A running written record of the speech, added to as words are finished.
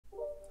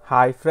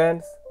Hi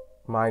friends,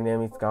 my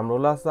name is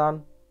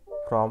𝐻𝐭𝐬𝐀𝐩𝐩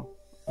from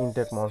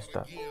Intech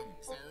Monster.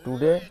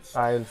 Today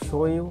I will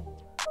show you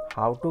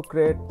how to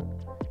create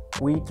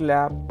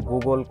Qwiklabs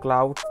Google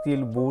Cloud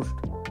Skill Boost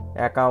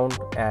account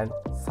and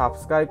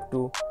subscribe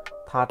to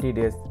 30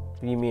 days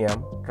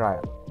premium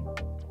trial.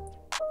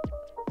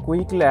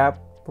 Qwiklabs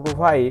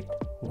provide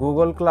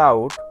Google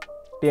Cloud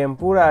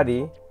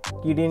temporary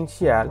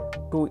credential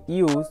to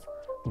use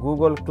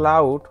Google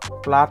Cloud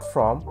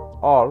platform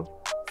all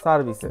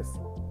services.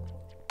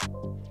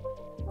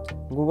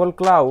 Google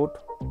Cloud,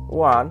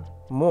 one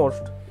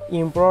most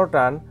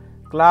important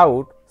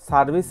cloud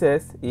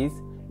services is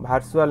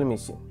virtual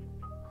machine.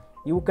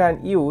 You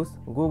can use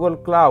Google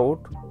Cloud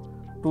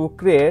to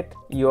create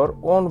your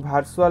own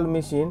virtual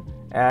machine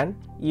and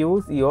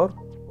use your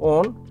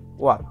own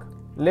work.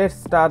 Let's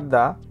start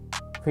the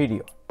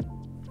video.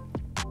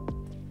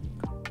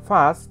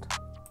 First,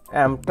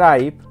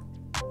 type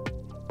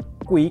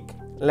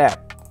Qwiklabs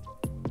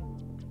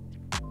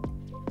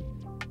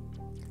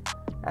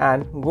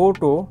and go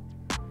to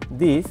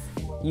this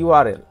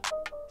URL.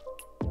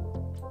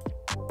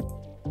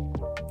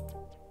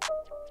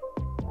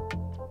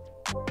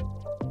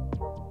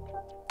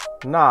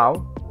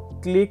 Now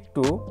click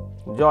to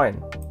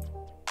join.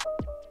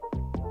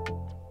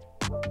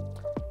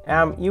 I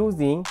am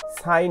using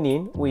sign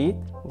in with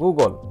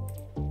Google.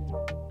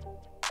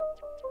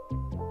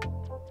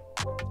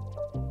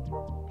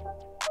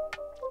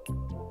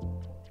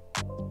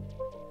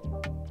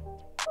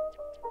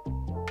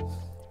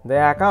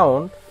 The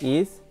account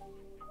is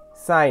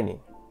sign in.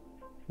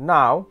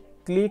 Now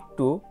click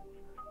to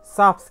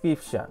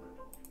subscription.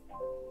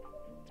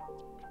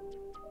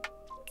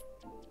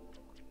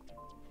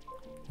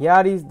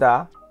 Here is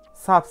the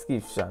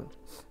subscription.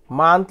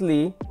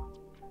 Monthly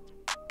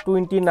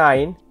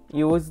 29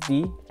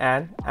 USD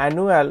and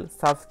annual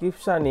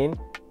subscription in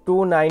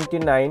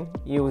 299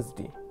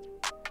 USD.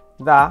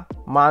 The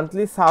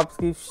monthly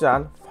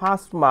subscription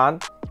first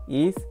month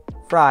is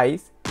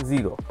price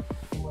 0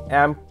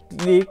 and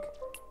click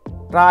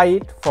try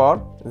it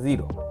for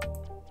 0.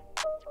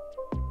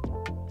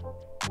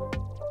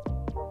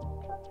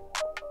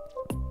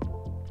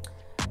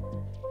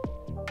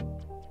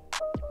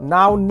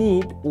 Now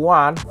need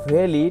one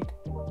valid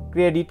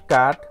credit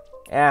card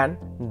and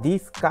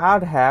this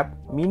card have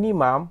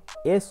minimum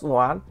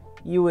S1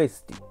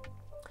 USD.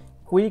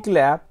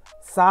 Qwiklabs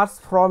search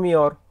from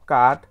your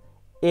card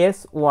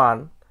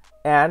S1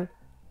 and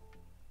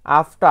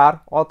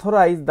after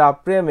authorize the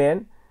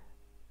payment,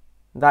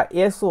 the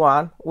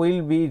S1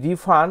 will be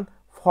refunded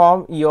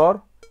from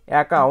your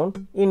account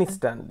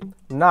instantly.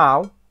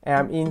 Now I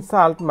am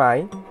insert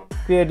my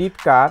credit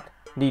card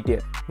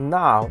detail.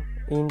 Now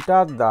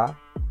enter the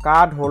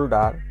card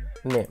holder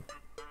name.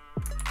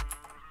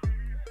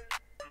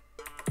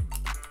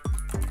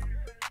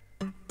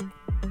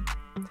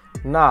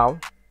 Now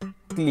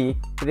click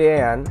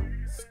pay and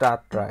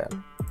start trial.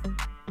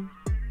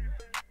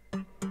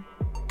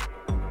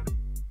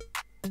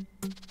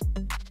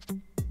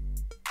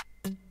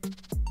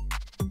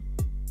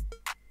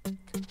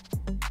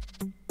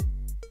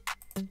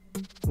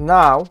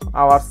 Now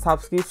our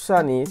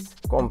subscription is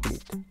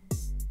complete.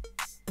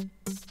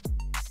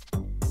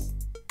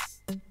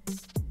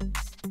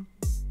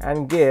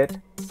 And get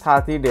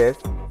 30 days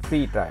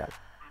free trial.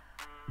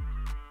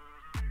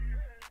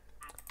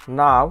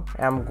 Now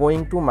I am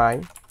going to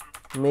my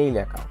mail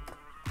account.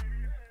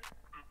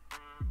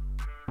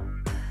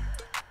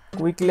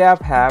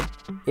 Qwiklabs have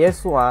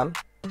S1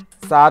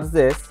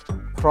 charges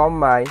from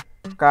my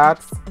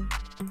cards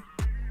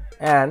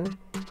and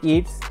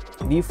its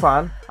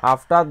refund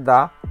after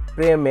the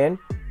payment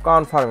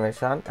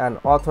confirmation and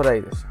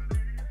authorization.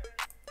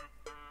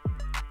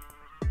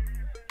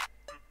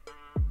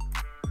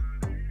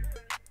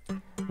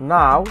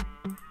 Now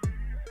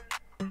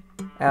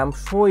I am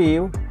showing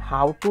you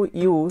how to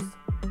use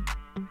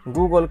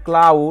Google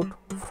Cloud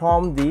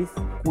from this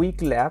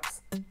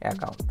Qwiklabs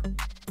account.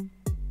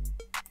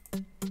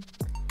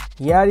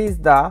 Here is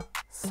the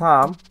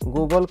some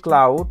Google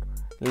Cloud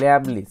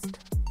lab list.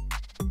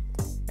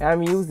 I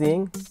am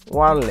using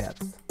one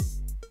labs.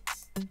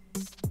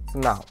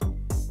 Now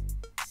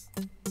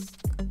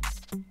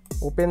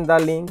open the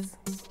links.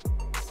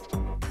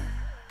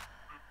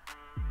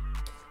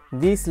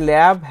 This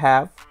lab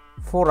have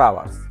 4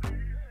 hours.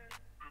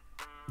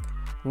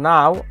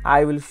 Now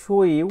I will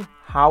show you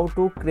how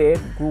to create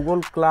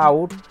Google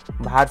Cloud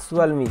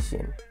virtual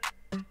machine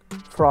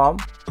from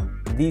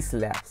these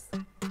labs.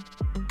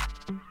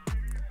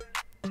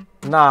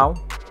 Now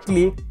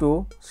click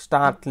to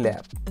start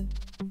lab.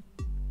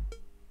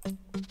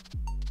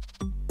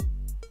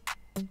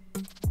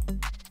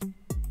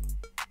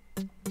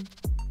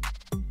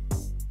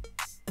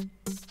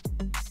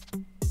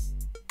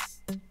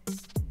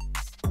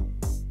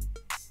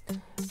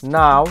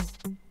 Now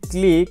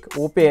click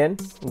open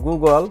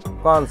Google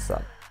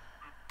console.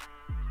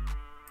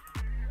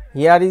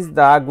 Here is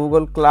the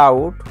Google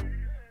Cloud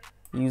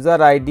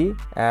user ID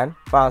and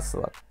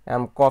password. I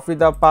am copy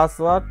the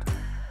password.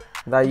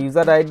 The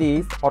user ID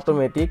is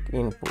automatic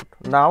input.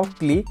 Now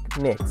click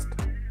next.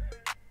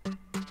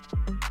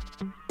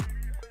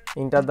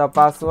 Enter the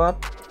password.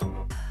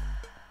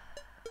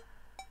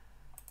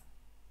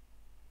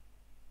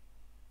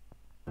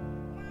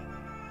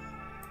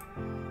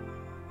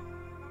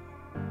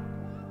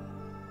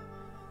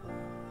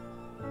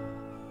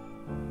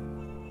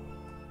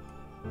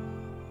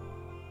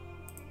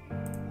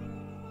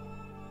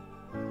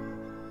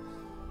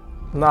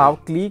 Now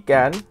click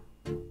and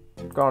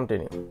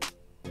continue.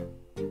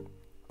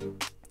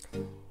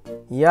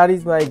 Here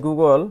is my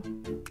Google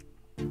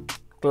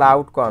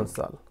Cloud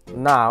Console.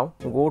 Now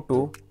go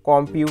to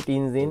Compute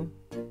Engine,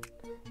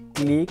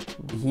 click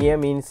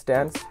VM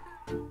Instance.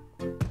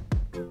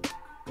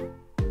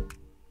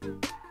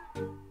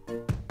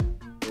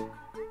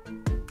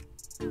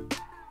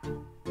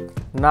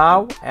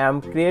 Now I am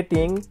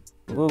creating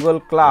Google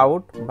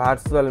Cloud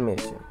Virtual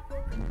Machine.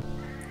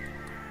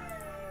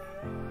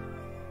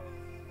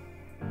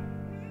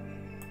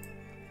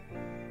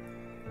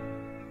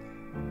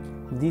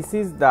 This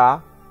is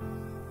the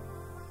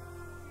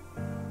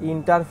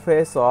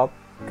interface of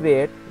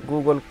Create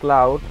Google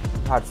Cloud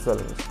Virtual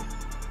Machine.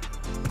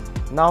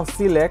 Now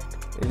select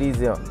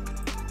region.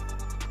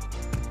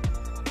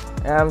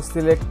 I am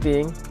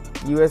selecting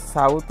US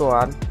South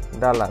 1,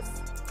 Dallas.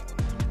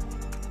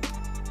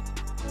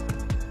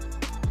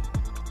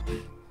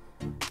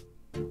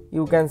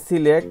 You can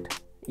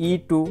select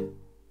E2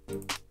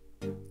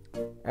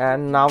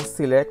 and now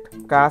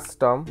select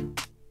Custom.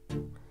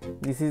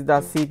 This is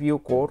the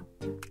CPU core.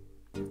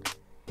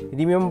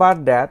 Remember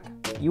that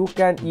you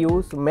can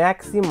use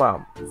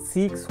maximum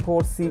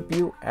 6-core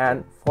CPU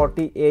and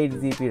 48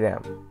 GB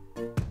RAM.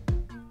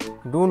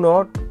 Do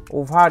not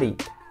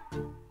overeat.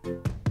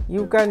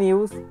 You can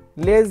use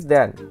less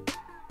than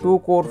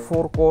 2-core,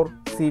 4-core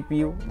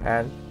CPU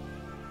and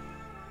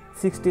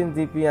 16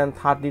 GB and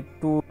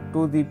 32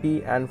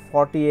 GB and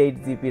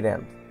 48 GB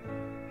RAM.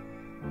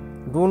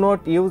 Do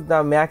not use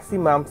the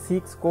maximum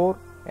 6-core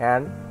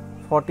and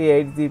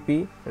 48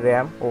 GB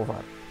RAM over.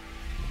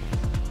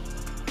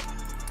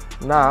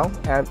 Now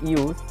I am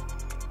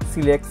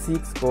select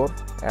 6-core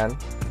and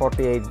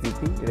 48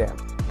 GB RAM.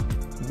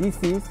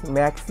 This is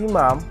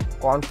maximum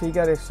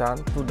configuration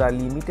to the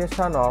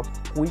limitation of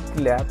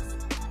Qwiklabs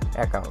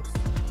accounts.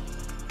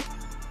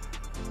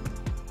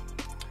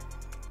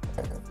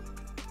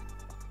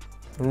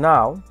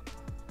 Now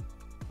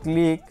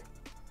click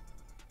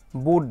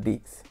boot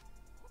disk.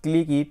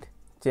 Click it,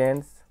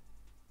 change.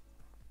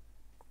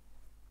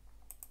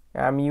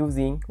 I am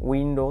using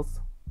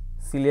Windows.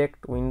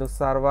 Select Windows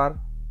Server.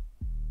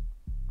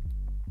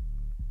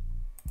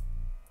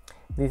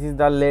 This is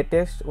the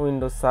latest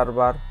Windows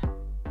Server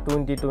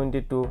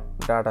 2022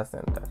 data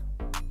center.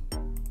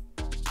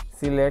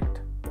 Select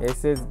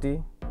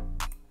SSD,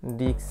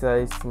 disk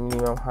size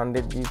minimum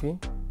 100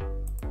 GB.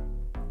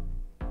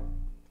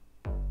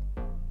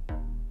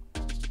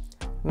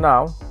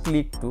 Now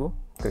click to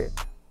create.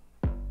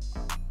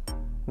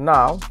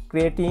 Now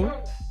creating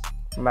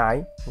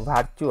my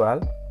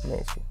virtual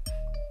machine.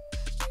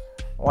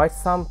 Wait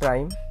some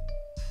time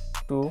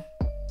to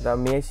the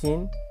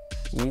machine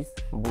is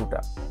boot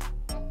up.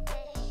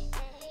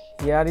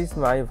 Here is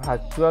my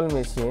virtual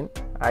machine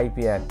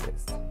IP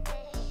address.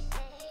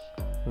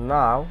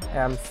 Now I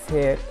am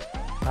set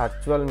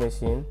virtual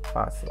machine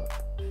password.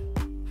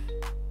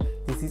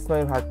 This is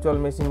my virtual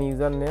machine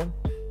username.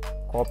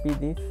 Copy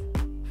this.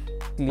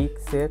 Click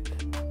set.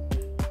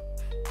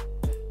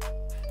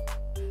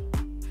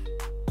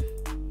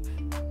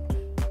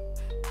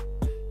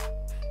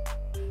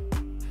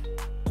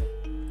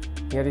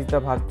 Here is the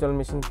virtual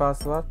machine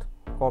password.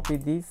 Copy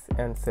this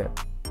and save.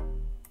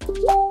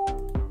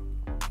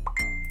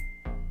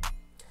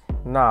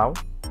 Now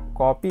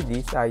copy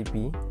this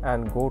IP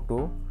and go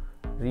to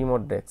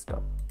remote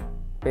desktop.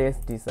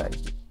 Paste this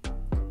IP.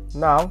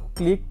 Now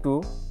click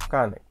to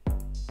connect.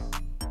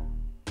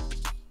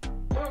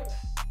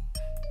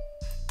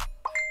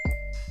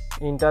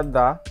 Enter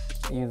the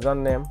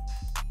username.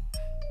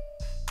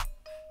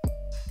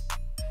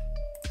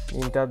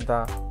 Enter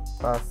the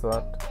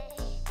password.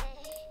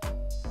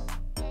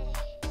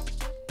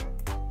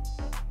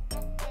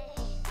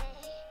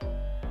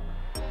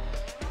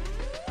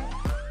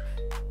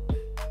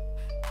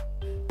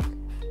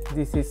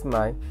 This is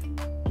my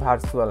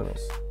virtual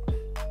machine.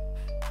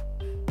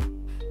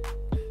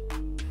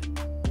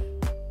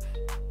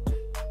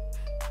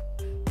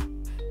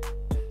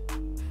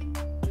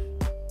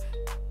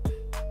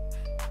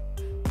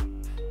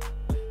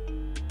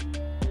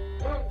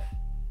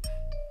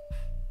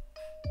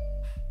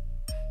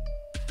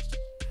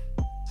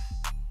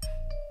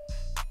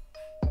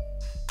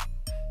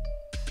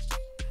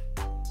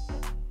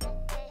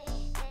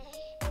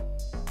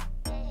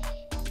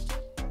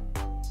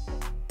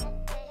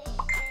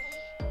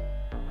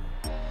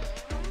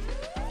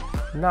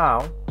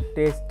 Now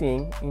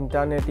testing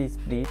internet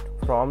speed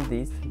from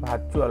this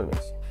virtual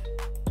machine.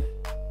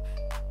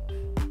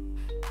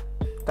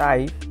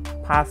 Type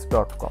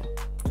fast.com.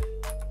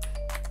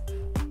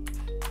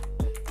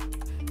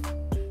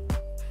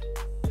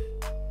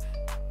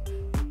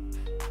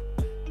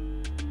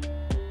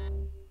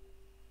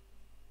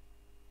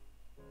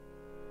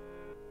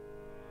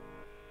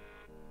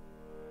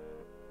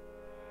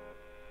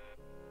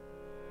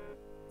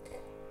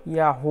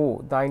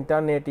 Yahoo! The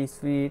internet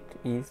speed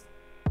is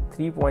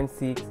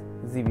 3.6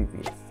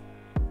 GBPS.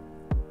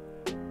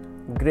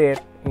 Great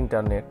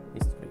internet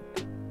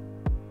speed.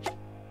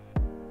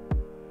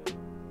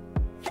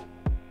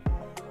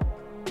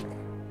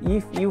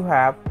 If you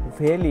have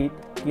valid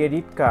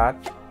credit card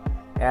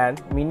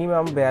and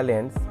minimum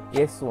balance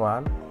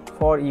S1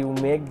 for you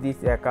make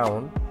this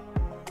account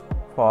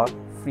for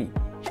free.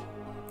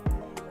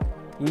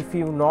 If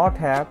you not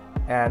have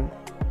and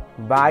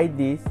buy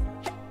this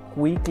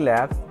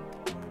Qwiklabs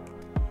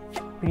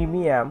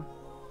premium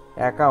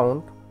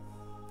account,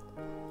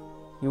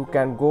 you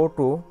can go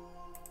to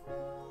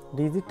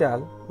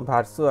digital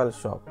virtual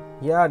shop.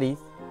 Here is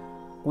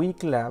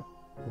Quiklabs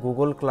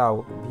Google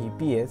Cloud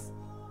VPS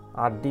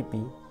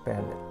RDP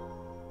panel.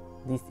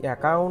 This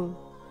account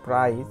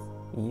price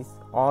is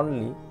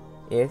only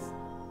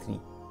S3.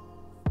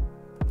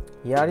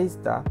 Here is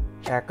the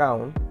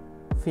account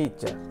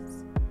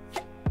features.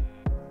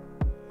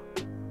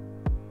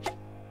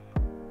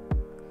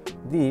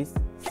 This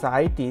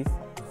site is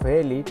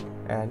valid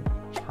and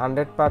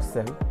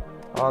 100%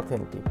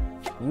 authentic.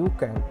 You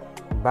can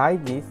buy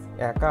this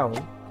account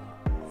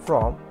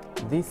from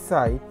this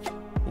site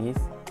is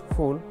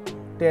full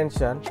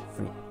tension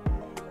free.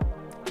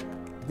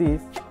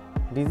 This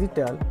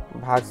digital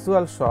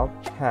virtual shop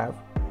have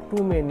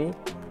too many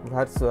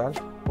virtual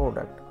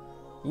products.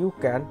 You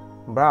can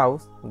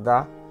browse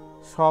the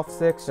shop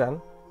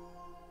section,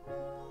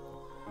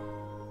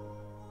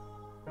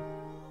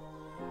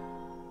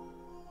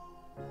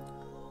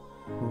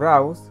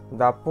 browse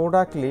the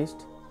product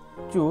list,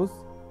 choose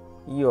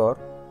your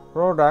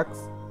products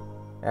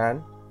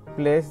and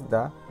place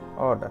the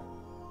order.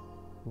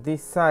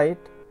 This site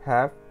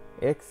have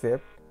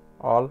accept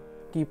all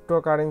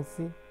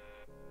cryptocurrency,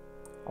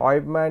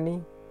 web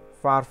money,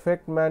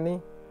 perfect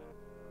money,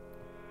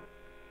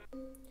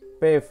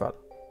 PayPal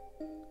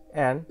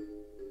and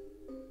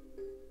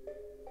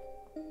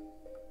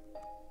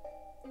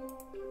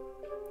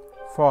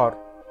for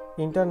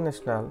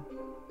international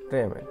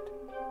payment.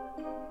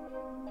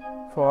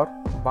 For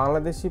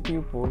Bangladeshi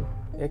people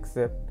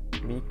accept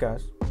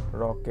bKash,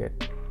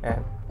 Rocket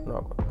and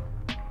Nagad.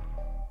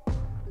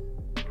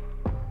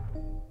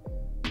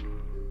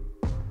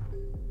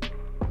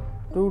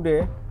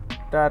 Today,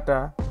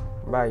 Tata,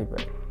 bye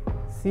bye.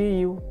 See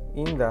you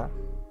in the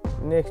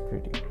next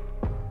video.